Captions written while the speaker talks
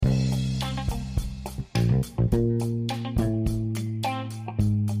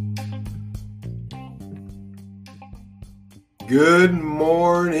Good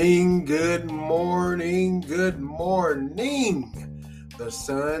morning, good morning, good morning. The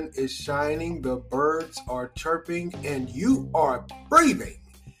sun is shining, the birds are chirping, and you are breathing.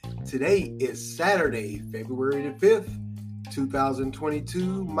 Today is Saturday, February the 5th,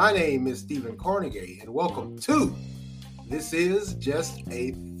 2022. My name is Stephen Carnegie, and welcome to This Is Just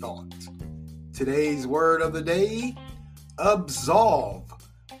a Thought. Today's word of the day, absolve,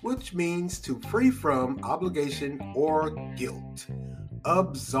 which means to free from obligation or guilt.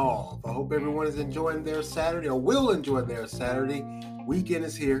 Absolve. I hope everyone is enjoying their Saturday or will enjoy their Saturday. Weekend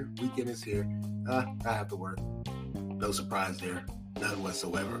is here. I have to work. No surprise there. None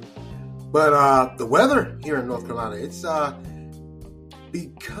whatsoever. But the weather here in North Carolina, it's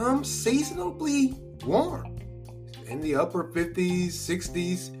become seasonably warm. In the upper 50s,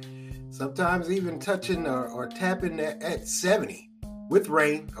 60s, sometimes even touching or tapping at 70. With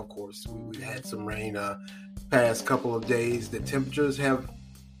rain, of course. We've had some rain past couple of days. The temperatures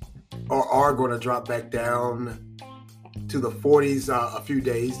are going to drop back down to the 40s a few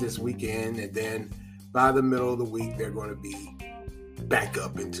days this weekend. And then by the middle of the week, they're going to be back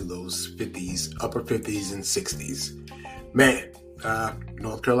up into those 50s, upper 50s and 60s. Man,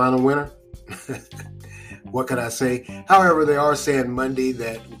 North Carolina winter. What can I say? However, they are saying Monday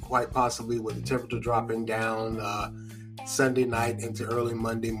that quite possibly with the temperature dropping down Sunday night into early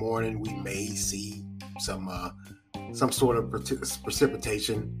Monday morning, we may see some sort of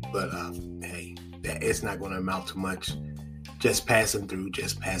precipitation, but hey, it's not going to amount to much. Just passing through.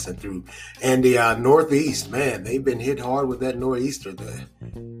 And the Northeast, man, they've been hit hard with that nor'easter, the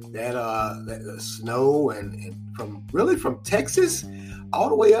snow, and from Texas all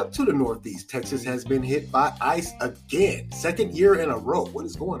the way up to the Northeast. Texas has been hit by ice again, second year in a row. What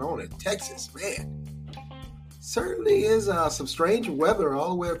is going on in Texas, man? Certainly is some strange weather all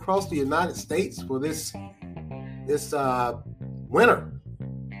the way across the United States for this winter.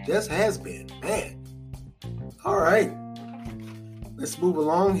 Just has been, man. All right, let's move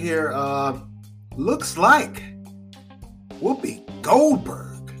along here. Looks like Whoopi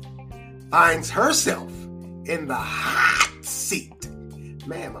Goldberg finds herself in the hot seat.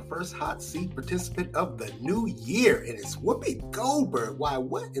 Man, my first hot seat participant of the new year, and it's Whoopi Goldberg. Why,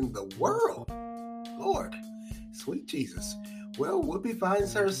 what in the world? Lord. Sweet Jesus. Well, Whoopi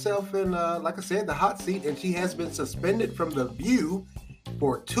finds herself in, like I said, the hot seat, and she has been suspended from The View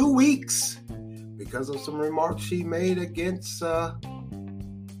for 2 weeks because of some remarks she made against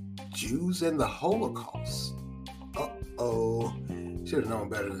Jews and the Holocaust. Uh-oh. Should have known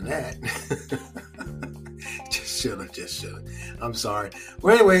better than that. Just should have. I'm sorry.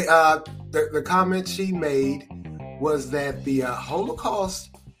 Well, anyway, the comment she made was that the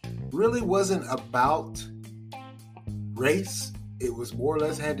Holocaust really wasn't about race. It was more or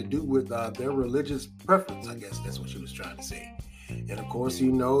less had to do with their religious preference. I guess that's what she was trying to say. And of course,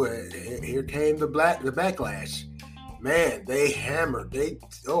 you know, here came the backlash. Man, they hammered.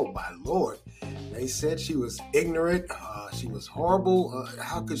 Oh my Lord. They said she was ignorant. She was horrible.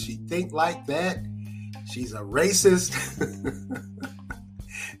 How could she think like that? She's a racist.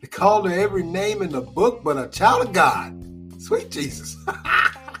 They called her every name in the book but a child of God. Sweet Jesus.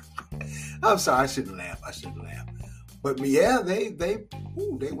 I'm sorry, I shouldn't laugh. But yeah, they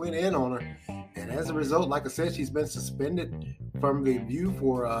went in on her, and as a result, like I said, she's been suspended from The View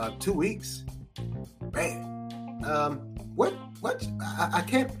for 2 weeks. Man, what?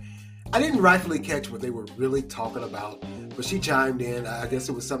 I didn't rightfully catch what they were really talking about, but she chimed in. I guess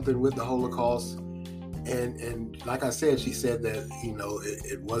it was something with the Holocaust, and like I said, she said that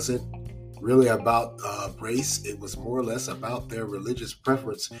it wasn't really about race. It was more or less about their religious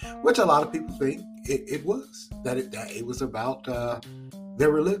preference, which a lot of people think it was. That it was about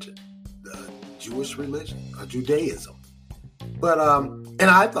their religion, the Jewish religion, Judaism. But and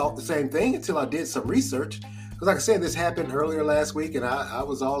I thought the same thing until I did some research. Because like I said, this happened earlier last week, and I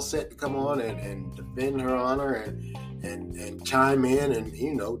was all set to come on and defend her honor and chime in and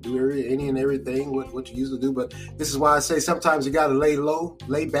do any and everything what you usually do. But this is why I say sometimes you got to lay low,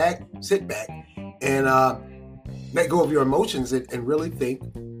 lay back, sit back, and let go of your emotions and really think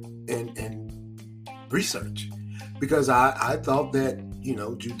and research. Because I thought that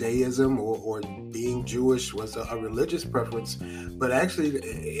Judaism or being Jewish was a religious preference, but actually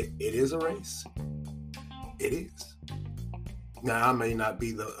it is a race. It is. Now, I may not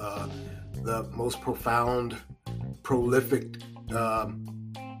be the most profound, prolific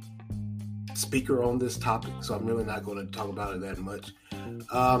speaker on this topic, so I'm really not going to talk about it that much.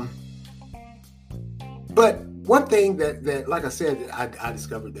 But one thing that like I said, I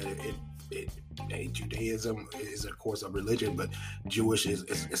discovered that Judaism is, of course, a religion, but Jewish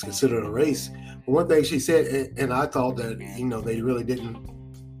is considered a race. But one thing she said, and I thought that, they really didn't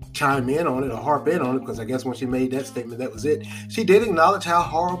chime in on it or harp in on it, because I guess when she made that statement, that was it. She did acknowledge how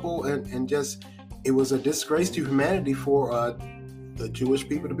horrible and just it was a disgrace to humanity for the Jewish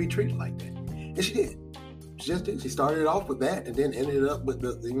people to be treated like that. And she did. She just did. She started off with that and then ended up with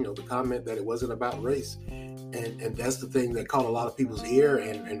the comment that it wasn't about race. And that's the thing that caught a lot of people's ear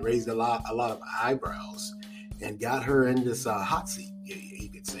and raised a lot of eyebrows and got her in this hot seat, you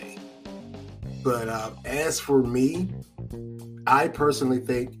could say. But as for me, I personally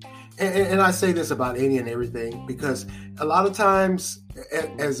think, and I say this about any and everything, because a lot of times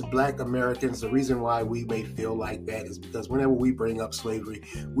as Black Americans, the reason why we may feel like that is because whenever we bring up slavery,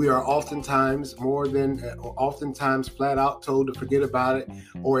 we are oftentimes flat out told to forget about it,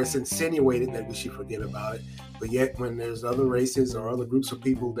 or it's insinuated that we should forget about it. But yet when there's other races or other groups of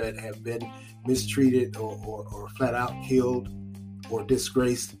people that have been mistreated or flat out killed or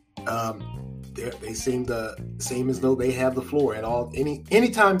disgraced, they seem the same as though they have the floor at any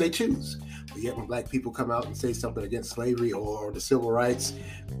time they choose. But yet when Black people come out and say something against slavery or the civil rights,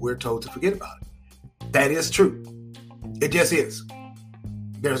 we're told to forget about it. That is true. It just is.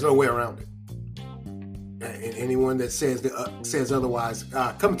 There's no way around it. And anyone that says otherwise,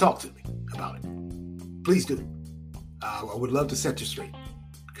 come talk to me about it. Please do. I would love to set you straight,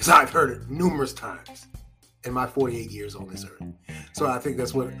 because I've heard it numerous times in my 48 years on this earth. So I think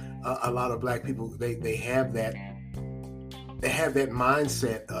that's what a lot of Black people, they have that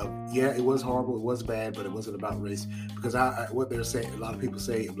mindset of, yeah, it was horrible, it was bad, but it wasn't about race. Because what they're saying, a lot of people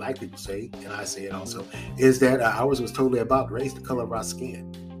say, Black people say, and I say it also, is that ours was totally about race, the color of our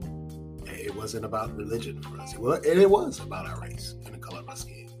skin. It wasn't about religion for us. It was about our race and the color of our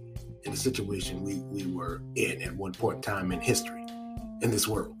skin in the situation we were in at one point in time in history in this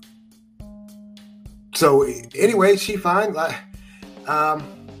world. So anyway, she finds I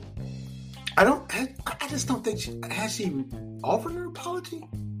just don't think has she offered an apology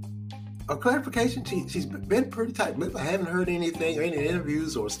or clarification. She's been pretty tight-lipped. I haven't heard anything or any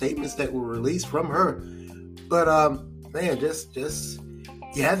interviews or statements that were released from her. But man, just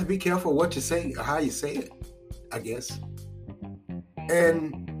you have to be careful what you say or how you say it, I guess.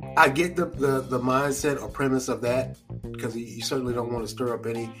 And I get the mindset or premise of that, because you certainly don't want to stir up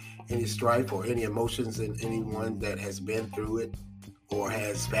any strife or any emotions in anyone that has been through it or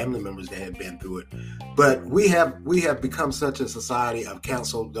has family members that have been through it. But we have become such a society of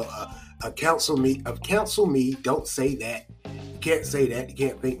counsel me, don't say that. You can't say that. You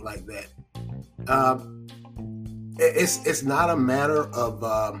can't think like that. It's not a matter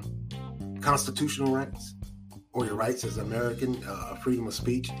of constitutional rights or your rights as American, freedom of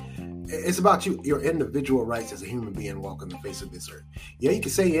speech. It's about your individual rights as a human being walking the face of this earth. Yeah, you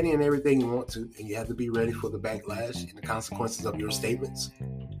can say any and everything you want to, and you have to be ready for the backlash and the consequences of your statements.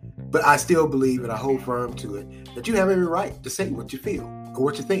 But I still believe, and I hold firm to it, that you have every right to say what you feel or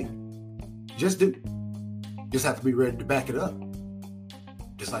what you think. Just do. Just have to be ready to back it up.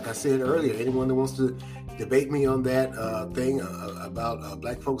 Just like I said earlier, anyone that wants to debate me on that thing about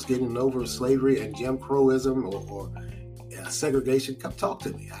Black folks getting over slavery and Jim Crowism or segregation, come talk to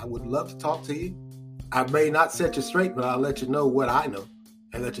me. I would love to talk to you. I may not set you straight, but I'll let you know what I know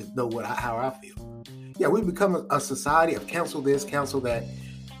and let you know how I feel. Yeah, we've become a society of counsel this, counsel that,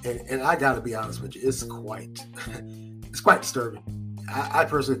 and I got to be honest with you, it's quite disturbing. I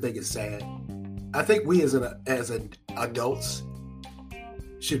personally think it's sad. I think we as adults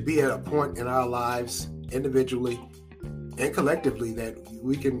should be at a point in our lives, individually and collectively, that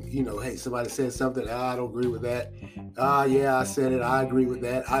we can, hey, somebody says something, I don't agree with that. Yeah, I said it, I agree with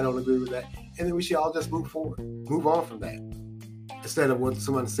that, I don't agree with that. And then we should all just move forward, move on from that. Instead of when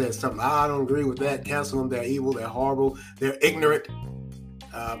someone says something, I don't agree with that, cancel them, they're evil, they're horrible, they're ignorant.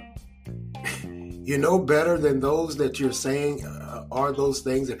 You know better than those that you're saying are those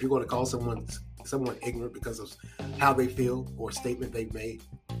things. If you're going to call someone ignorant because of how they feel or a statement they've made,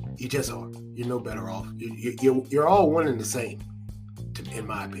 you just are. You're no better off. You're all one and the same, in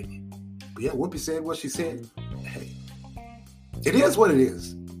my opinion. But yeah, Whoopi said what she said. Hey, it is what it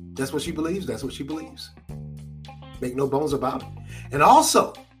is. That's what she believes. That's what she believes. Make no bones about it. And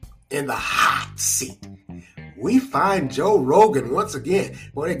also, in the hot seat, we find Joe Rogan once again.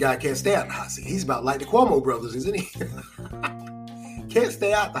 Boy, that guy can't stay out in the hot seat. He's about like the Cuomo brothers, isn't he? Can't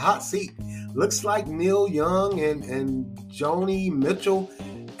stay out the hot seat. Looks like Neil Young and Joni Mitchell,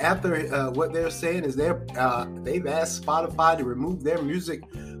 after what they're saying is they've asked Spotify to remove their music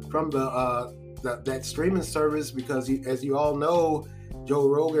from that streaming service, because as you all know, Joe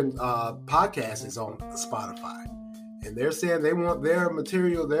Rogan podcast is on Spotify. And they're saying they want their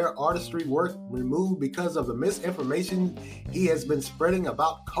material, their artistry work removed because of the misinformation he has been spreading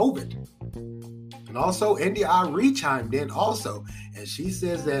about COVID. And also, India.Arie chimed in also, and she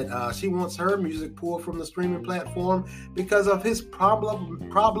says that she wants her music pulled from the streaming platform because of his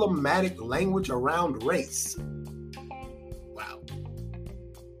problematic language around race. Wow.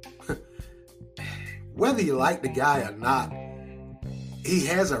 Whether you like the guy or not, he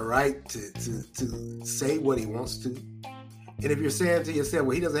has a right to say what he wants to. And if you're saying to yourself,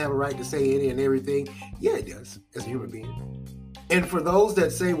 well, he doesn't have a right to say any and everything, yeah, he does, as a human being. And for those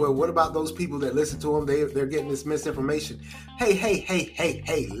that say, well, what about those people that listen to him? They're getting this misinformation.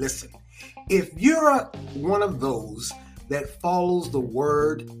 Hey, listen. If you're one of those that follows the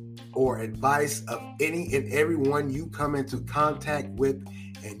word or advice of any and everyone you come into contact with,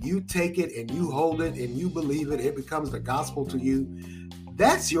 and you take it and you hold it and you believe it, it becomes the gospel to you,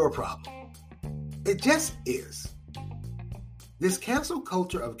 that's your problem. It just is. This cancel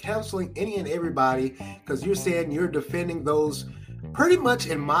culture of canceling any and everybody because you're saying you're defending those, pretty much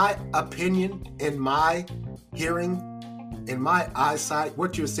in my opinion, in my hearing, in my eyesight,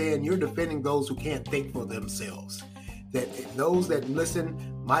 what you're saying, you're defending those who can't think for themselves. That those that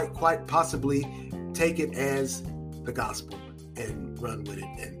listen might quite possibly take it as the gospel and run with it.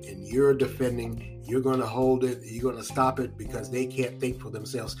 And you're defending, you're going to hold it, you're going to stop it because they can't think for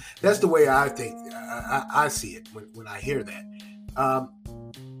themselves. That's the way I think. I see it when I hear that.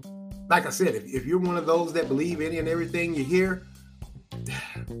 Like I said, if you're one of those that believe any and everything you hear,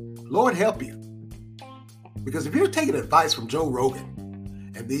 Lord help you. Because if you're taking advice from Joe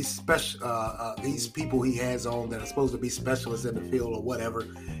Rogan and these people he has on that are supposed to be specialists in the field or whatever,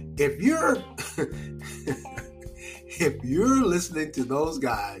 if you're if you're listening to those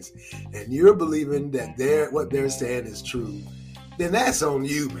guys and you're believing that what they're saying is true, then that's on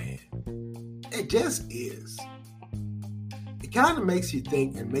you, man. It just is. It kind of makes you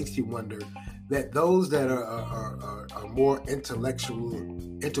think and makes you wonder that those that are more intellectually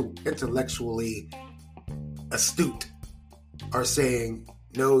astute are saying,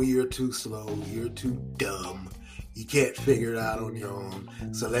 no, you're too slow, you're too dumb, you can't figure it out on your own,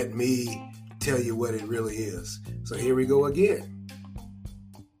 so let me tell you what it really is. So here we go again.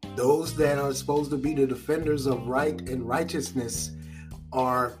 Those that are supposed to be the defenders of right and righteousness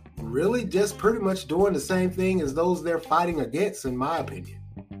are really just pretty much doing the same thing as those they're fighting against, in my opinion.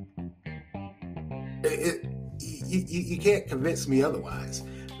 You can't convince me otherwise,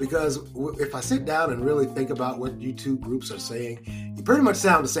 because if I sit down and really think about what you two groups are saying, you pretty much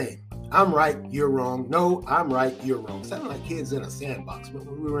sound the same. I'm right, you're wrong. No, I'm right, you're wrong. Sound like kids in a sandbox. But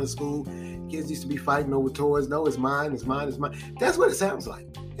when we were in school, kids used to be fighting over toys. No, it's mine, it's mine, it's mine. That's what it sounds like.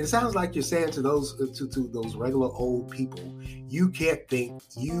 It sounds like you're saying to those regular old people, you can't think,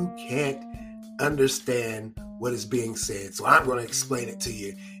 you can't understand what is being said. So I'm going to explain it to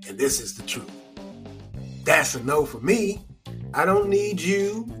you, and this is the truth. That's a no for me. I don't need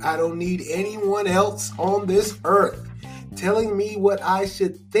you. I don't need anyone else on this earth telling me what I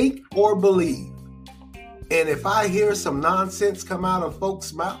should think or believe. And if I hear some nonsense come out of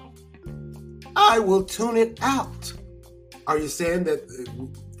folks' mouth, I will tune it out. Are you saying that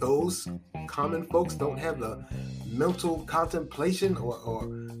those common folks don't have the mental contemplation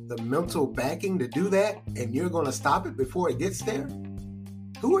or the mental backing to do that, and you're going to stop it before it gets there?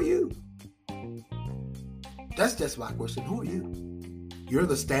 Who are you? That's just my question. Who are you? You're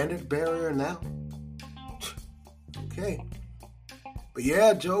the standard bearer now? Okay. But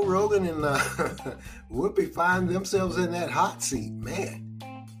yeah, Joe Rogan and Whoopi find themselves in that hot seat. Man,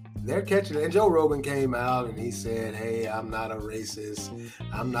 they're catching it. And Joe Rogan came out and he said, hey, I'm not a racist.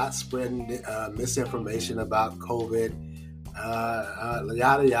 I'm not spreading misinformation about COVID.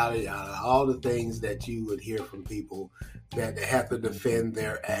 Yada, yada, yada. All the things that you would hear from people that have to defend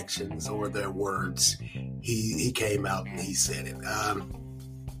their actions or their words. He came out and he said it.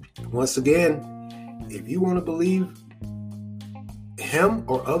 Once again, if you want to believe him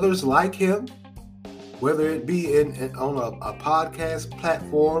or others like him, whether it be on a podcast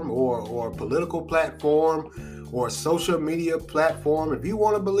platform or a political platform or a social media platform, if you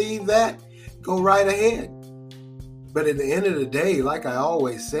want to believe that, go right ahead. But at the end of the day, like I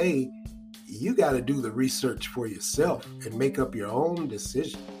always say, you got to do the research for yourself and make up your own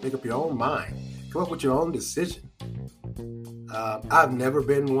decision, make up your own mind, come up with your own decision. I've never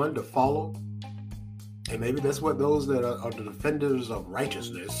been one to follow. And maybe that's what those that are the defenders of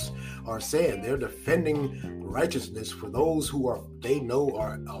righteousness are saying. They're defending righteousness for those who they know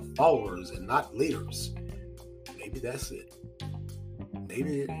are followers and not leaders. Maybe that's it.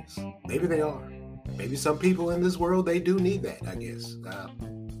 Maybe it is. Maybe they are. Maybe some people in this world, they do need that, I guess.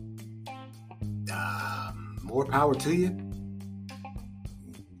 more power to you.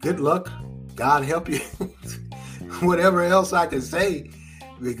 Good luck. God help you. Whatever else I can say.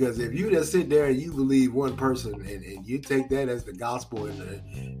 Because if you just sit there and you believe one person and you take that as the gospel and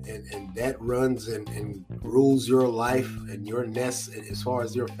that runs and rules your life and your nest as far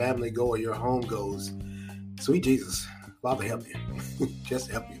as your family go or your home goes, sweet Jesus, Father help you. Just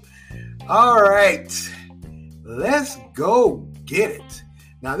help you. All right. Let's go get it.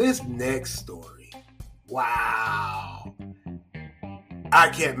 Now this next story. Wow. I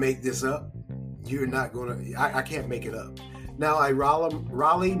can't make this up. You're not going to, I can't make it up. Now, a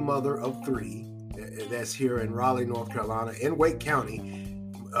Raleigh mother of three, that's here in Raleigh, North Carolina, in Wake County,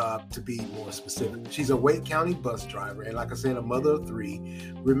 to be more specific. She's a Wake County bus driver, and like I said, a mother of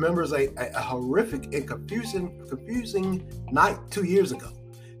three, remembers a horrific and confusing night 2 years ago.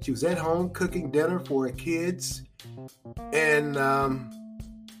 She was at home cooking dinner for her kids, and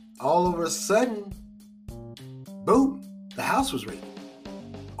all of a sudden, boom, the house was raided.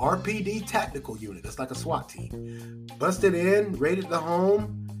 RPD tactical unit, that's like a SWAT team, busted in, raided the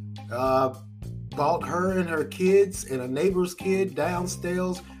home, bought her and her kids and a neighbor's kid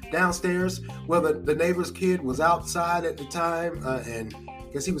downstairs. Well, the neighbor's kid was outside at the time, and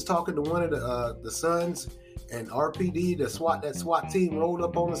I guess he was talking to one of the sons, and RPD, that SWAT team rolled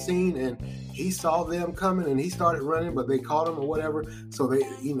up on the scene, and he saw them coming, and he started running, but they caught him or whatever. So they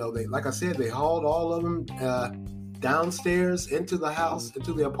like I said, they hauled all of them downstairs into the house,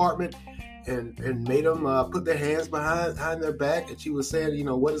 into the apartment, and made them put their hands behind their back. And she was saying,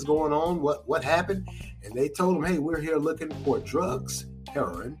 what is going on? What happened? And they told them, hey, we're here looking for drugs,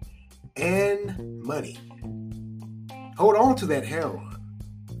 heroin, and money. Hold on to that heroin.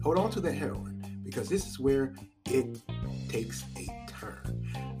 Because this is where it takes a turn.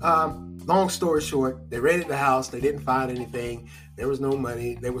 Long story short, they raided the house. They didn't find anything. There was no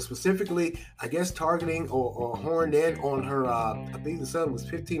money. They were specifically, I guess, targeting or horned in on her. I think the son was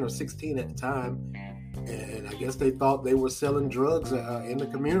 15 or 16 at the time. And I guess they thought they were selling drugs in the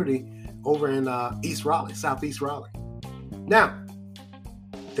community over in East Raleigh, Southeast Raleigh. Now,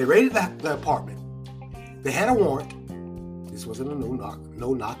 they raided the apartment. They had a warrant. This wasn't a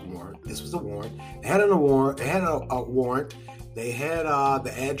no-knock warrant. This was a warrant. They had a warrant. They had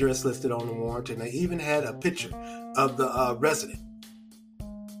the address listed on the warrant, and they even had a picture of the resident.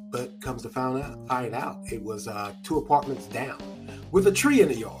 But comes to find out, it was 2 apartments down with a tree in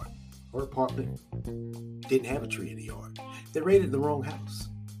the yard. Her apartment didn't have a tree in the yard. They raided the wrong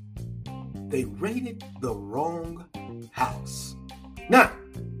house. Now,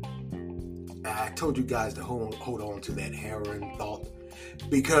 I told you guys to hold on to that heroin thought,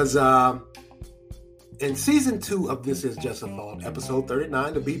 because in season 2 of This Is Just a Thought, episode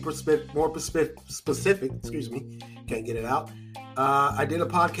 39, to be more specific, can't get it out. I did a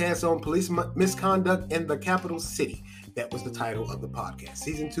podcast on police misconduct in the capital city. That was the title of the podcast,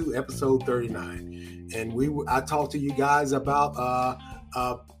 season 2, episode 39. And I talked to you guys about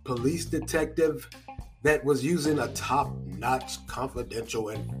a police detective that was using a top-notch confidential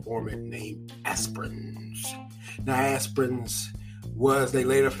informant named Aspirins. Now, Aspirins they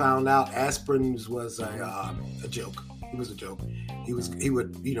later found out Aspirins was a joke. It was a joke. He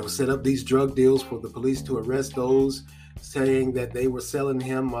would, set up these drug deals for the police to arrest those, saying that they were selling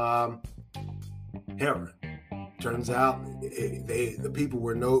him heroin. Turns out the people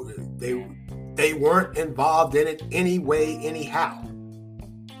were they weren't involved in it anyway, anyhow.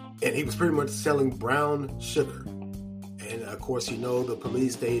 And he was pretty much selling brown sugar. And of course, the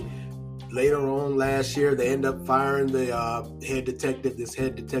police, later on last year, they end up firing the head detective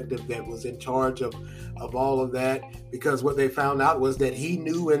that was in charge of all of that, because what they found out was that he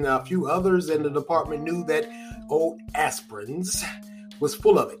knew, and a few others in the department knew, that old Aspirins was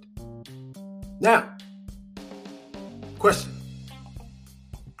full of it. Now, question.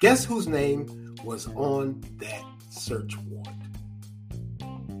 Guess whose name was on that search warrant?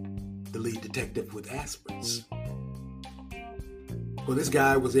 The lead detective with Aspirins. Well, this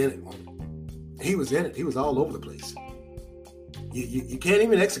guy was in it. He was in it. He was all over the place. You can't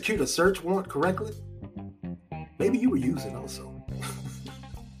even execute a search warrant correctly? Maybe you were using also.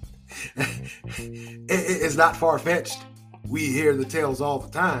 It's not far-fetched. We hear the tales all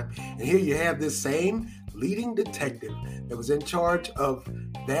the time. And here you have this same leading detective that was in charge of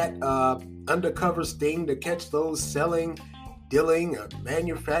that undercover sting to catch those selling, dealing,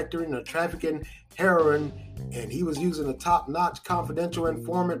 manufacturing, or trafficking heroin, and he was using a top-notch confidential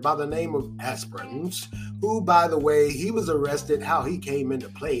informant by the name of Aspirins, who, by the way, he was arrested. How he came into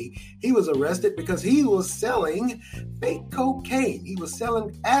play, he was arrested because he was selling fake cocaine. He was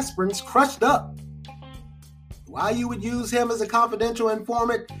selling aspirins crushed up. Why you would use him as a confidential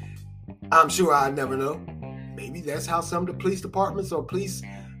informant, I'm sure I never know. maybe that's how some of the police departments or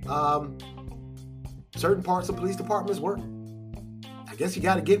certain parts of police departments work. I guess you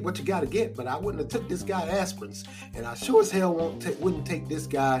got to get what you got to get, but I wouldn't have took this guy aspirins, and I sure as hell wouldn't take this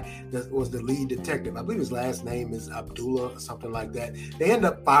guy that was the lead detective. I believe his last name is Abdullah or something like that. They end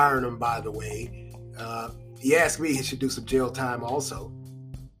up firing him, by the way. He asked me he should do some jail time also.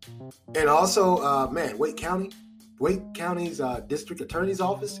 And also, Wake County's district attorney's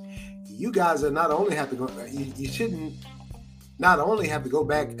office, you guys are not only have to go, you shouldn't not only have to go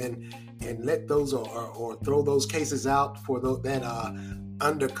back and let those or throw those cases out for that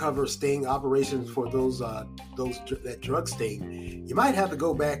undercover sting operations for that drug sting. You might have to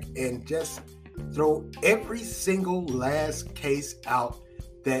go back and just throw every single last case out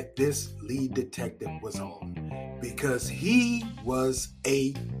that this lead detective was on, because he was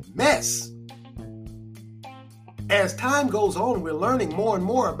a mess. As time goes on, we're learning more and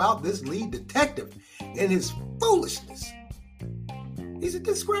more about this lead detective and his foolishness. He's a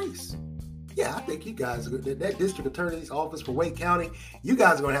disgrace. Yeah, I think you guys, that district attorney's office for Wake County, you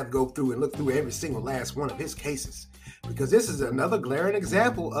guys are going to have to go through and look through every single last one of his cases, because this is another glaring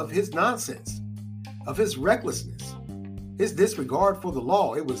example of his nonsense, of his recklessness, his disregard for the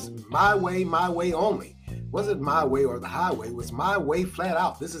law. It was my way only. It wasn't my way or the highway. It was my way flat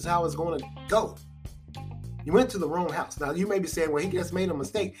out. This is how it's going to go. You went to the wrong house. Now, you may be saying, well, he just made a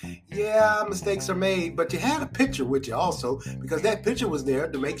mistake. Yeah, mistakes are made, but you had a picture with you also, because that picture was there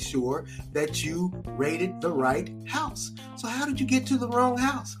to make sure that you rated the right house. So how did you get to the wrong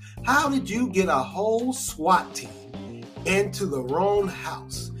house? How did you get a whole SWAT team into the wrong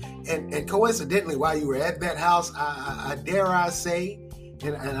house? And coincidentally, while you were at that house, I dare I say,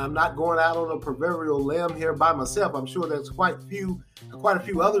 and I'm not going out on a proverbial limb here by myself, I'm sure there's quite a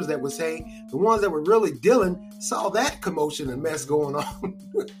few others that would say the ones that were really dealing saw that commotion and mess going on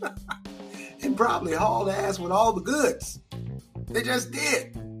and probably hauled ass with all the goods. They just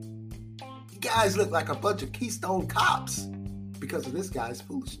did. You guys look like a bunch of Keystone cops because of this guy's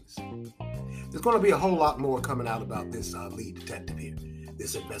foolishness. There's going to be a whole lot more coming out about this lead detective here,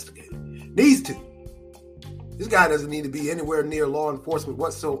 this investigator. Needs to. This guy doesn't need to be anywhere near law enforcement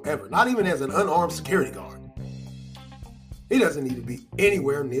whatsoever, not even as an unarmed security guard. He doesn't need to be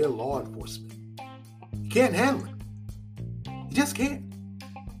anywhere near law enforcement. He can't handle it. He just can't.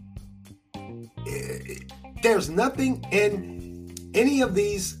 There's nothing in any of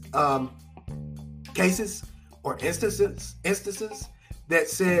these cases or instances that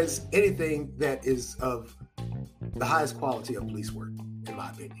says anything that is of the highest quality of police work, in my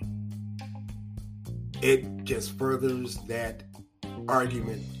opinion. It just furthers that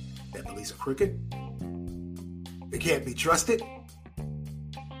argument that police are crooked. They can't be trusted.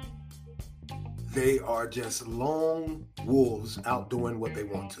 They are just lone wolves out doing what they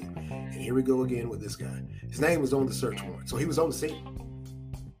want to. And here we go again with this guy. His name was on the search warrant, so he was on the scene.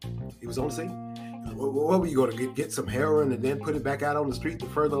 He was on the scene. What were you going to get some heroin and then put it back out on the street to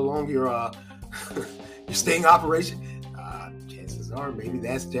further along your your sting operation? Chances are maybe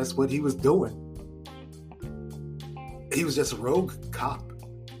that's just what he was doing. He was just a rogue cop.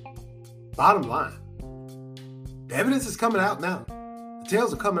 Bottom line. The evidence is coming out now. The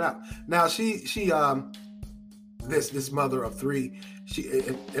tales are coming out. Now this mother of three,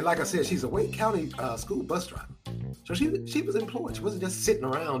 and like I said, she's a Wake County school bus driver. So she was employed. She wasn't just sitting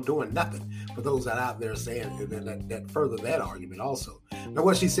around doing nothing. For those that out there saying that further that argument also. Now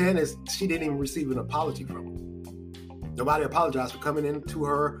what she's saying is she didn't even receive an apology from him. Nobody apologized for coming into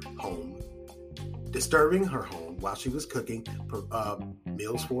her home, disturbing her home while she was cooking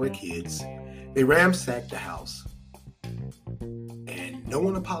meals for her kids. They ransacked the house, and no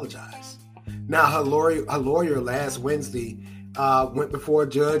one apologized. Now, her lawyer last Wednesday went before a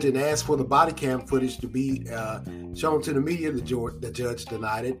judge and asked for the body cam footage to be shown to the media. The judge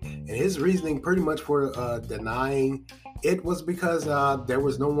denied it, and his reasoning pretty much for denying it was because there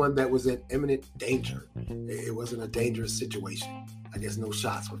was no one that was in imminent danger. It wasn't a dangerous situation. I guess no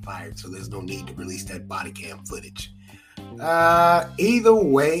shots were fired, so there's no need to release that body cam footage. Either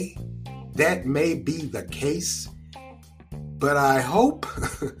way, that may be the case, but I hope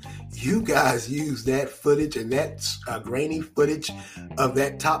you guys use that footage and that grainy footage of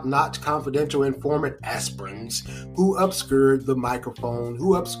that top-notch confidential informant Aspirins, who obscured the microphone,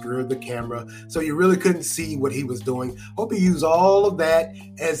 who obscured the camera, so you really couldn't see what he was doing. Hope you use all of that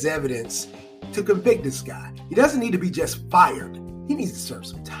as evidence to convict this guy. He doesn't need to be just fired. He needs to serve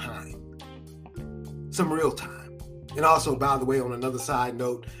some time, some real time. And also, by the way, on another side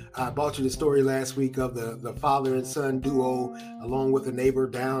note, I brought you the story last week of the father and son duo, along with a neighbor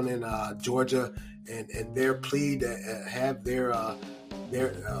down in Georgia, and their plea to have their their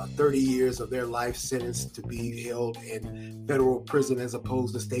 30 years of their life sentence to be held in federal prison as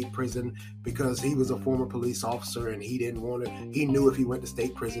opposed to state prison because he was a former police officer and he didn't want to. He knew if he went to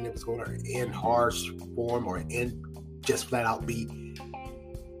state prison, it was going to end harsh form or end just flat out be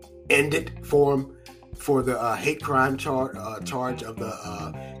ended for him for the hate crime charge of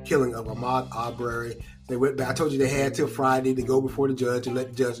the killing of Ahmaud Arbery. They went back. I told you they had till Friday to go before the judge and let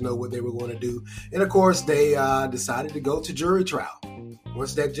the judge know what they were going to do. And of course, they decided to go to jury trial.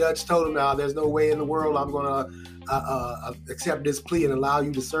 Once that judge told them, "Now, there's no way in the world I'm going to accept this plea and allow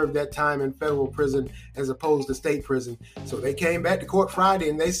you to serve that time in federal prison as opposed to state prison." So they came back to court Friday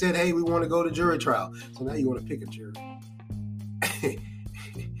and they said, "Hey, we want to go to jury trial." So now you want to pick a jury.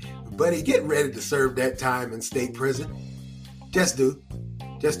 Buddy, get ready to serve that time in state prison. Just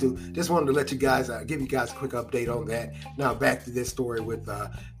wanted to let you guys, give you guys a quick update on that. Now back to this story with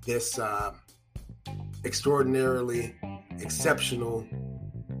this extraordinarily exceptional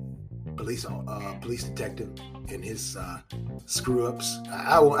police detective and his screw-ups.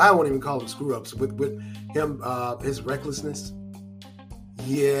 I won't even call them screw-ups. With him, his recklessness.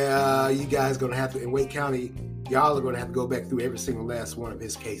 Yeah, you guys going to have to, in Wake County, y'all are going to have to go back through every single last one of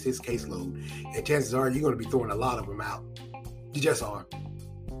his caseload. And chances are you're going to be throwing a lot of them out. You just are.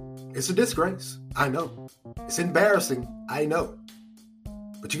 It's a disgrace. I know. It's embarrassing. I know.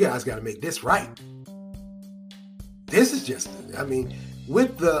 But you guys got to make this right. This is just, I mean,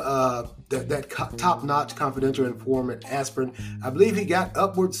 with that top-notch confidential informant, Aspirin, I believe he got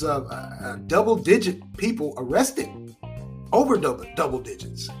upwards of double-digit people arrested. Over double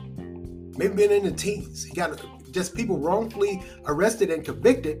digits. Maybe been in the teens. He got just people wrongfully arrested and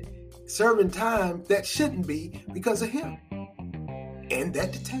convicted, serving time that shouldn't be because of him and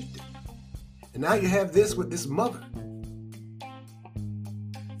that detective. And now you have this with this mother.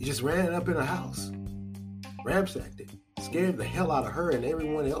 You just ran up in a house, ransacked it, scared the hell out of her and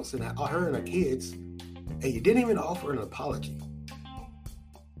everyone else, and her and her kids, and you didn't even offer an apology.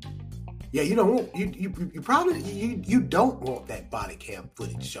 Yeah, you don't want you probably don't want that body cam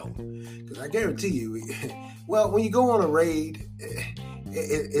footage shown, because I guarantee you, well, when you go on a raid,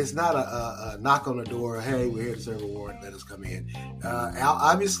 it's not a knock on the door. Hey, we're here to serve a warrant. Let us come in.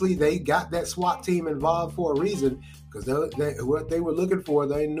 Obviously, they got that SWAT team involved for a reason, because what they were looking for,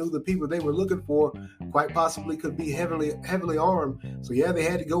 they knew the people they were looking for quite possibly could be heavily armed. So yeah, they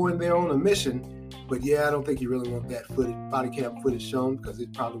had to go in there on a mission. But yeah, I don't think you really want that body cam footage shown, because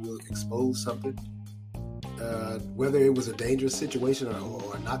it probably will expose something. Whether it was a dangerous situation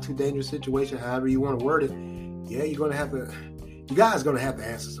or a not too dangerous situation, however you want to word it, yeah, you guys are going to have to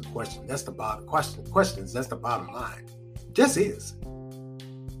answer some questions. That's the bottom questions. That's the bottom line. Just is.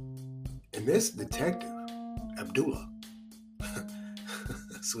 And this detective, Abdullah,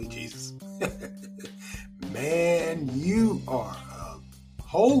 sweet Jesus, man, you are a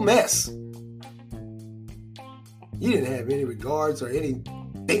whole mess. You didn't have any regards or any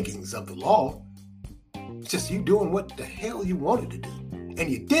thinkings of the law. It's just you doing what the hell you wanted to do. And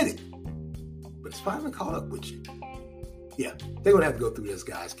you did it. But it's finally caught up with you. Yeah, they're going to have to go through this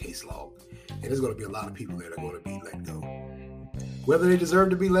guy's case log. And there's going to be a lot of people that are going to be let go. Whether they deserve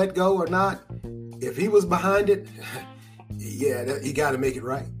to be let go or not, if he was behind it, yeah, you got to make it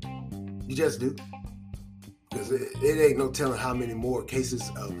right. You just do. Because it ain't no telling how many more cases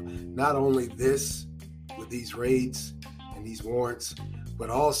of not only this, with these raids and these warrants, but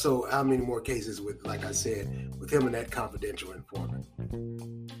also how many more cases with, like I said, with him and that confidential informant.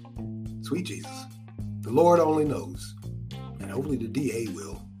 Sweet Jesus. The Lord only knows. And hopefully the DA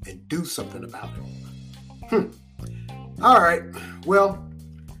will and do something about it. All right. Well,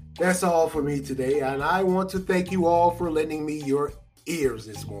 that's all for me today. And I want to thank you all for lending me your ears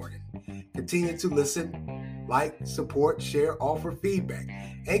this morning. Continue to listen, like, support, share, offer feedback.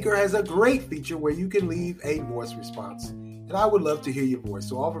 Anchor has a great feature where you can leave a voice response, and I would love to hear your voice,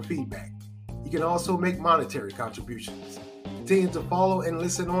 so offer feedback. You can also make monetary contributions. Continue to follow and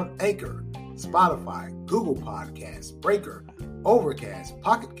listen on Anchor, Spotify, Google Podcasts, Breaker, Overcast,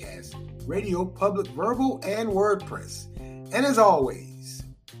 Pocket Cast, Radio Public, Verbal, and WordPress. And as always,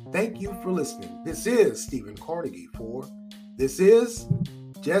 thank you for listening. This is Stephen Carnegie for This Is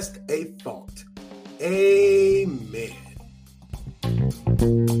Just a Thought. Amen.